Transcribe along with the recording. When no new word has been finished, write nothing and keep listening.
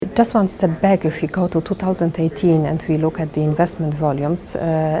Just one step back, if we go to 2018 and we look at the investment volumes,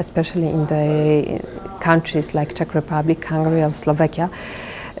 especially in the countries like Czech Republic, Hungary or Slovakia,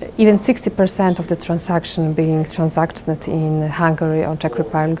 even 60% of the transaction being transacted in Hungary or Czech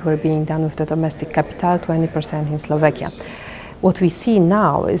Republic were being done with the domestic capital, 20% in Slovakia. What we see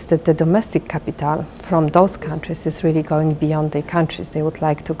now is that the domestic capital from those countries is really going beyond the countries. They would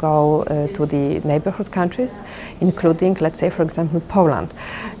like to go to the neighborhood countries, including, let's say, for example, Poland.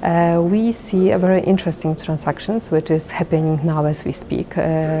 We see a very interesting transactions which is happening now as we speak,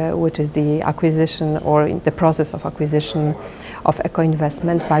 which is the acquisition or in the process of acquisition of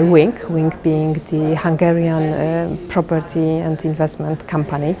eco-investment by Wink, Wink being the Hungarian property and investment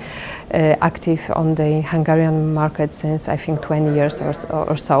company, active on the Hungarian market since I think 20 years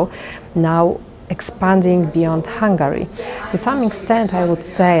or so, now expanding beyond Hungary. To some extent, I would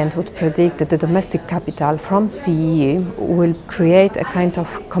say and would predict that the domestic capital from CEE will create a kind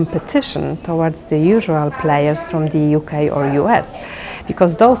of competition towards the usual players from the UK or US,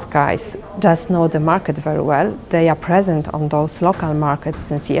 because those guys just know the market very well. They are present on those local markets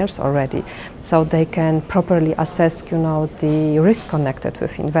since years already, so they can properly assess, the risk connected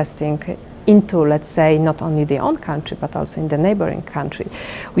with investing into, let's say, not only their own country but also in the neighboring country.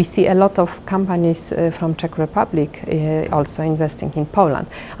 We see a lot of companies from Czech Republic also investing in Poland.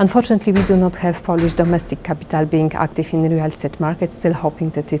 Unfortunately, we do not have Polish domestic capital being active in the real estate market, still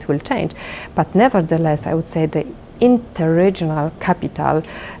hoping that it will change. But nevertheless, I would say the interregional capital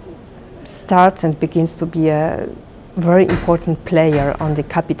starts and begins to be a very important player on the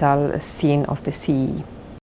capital scene of the CEE.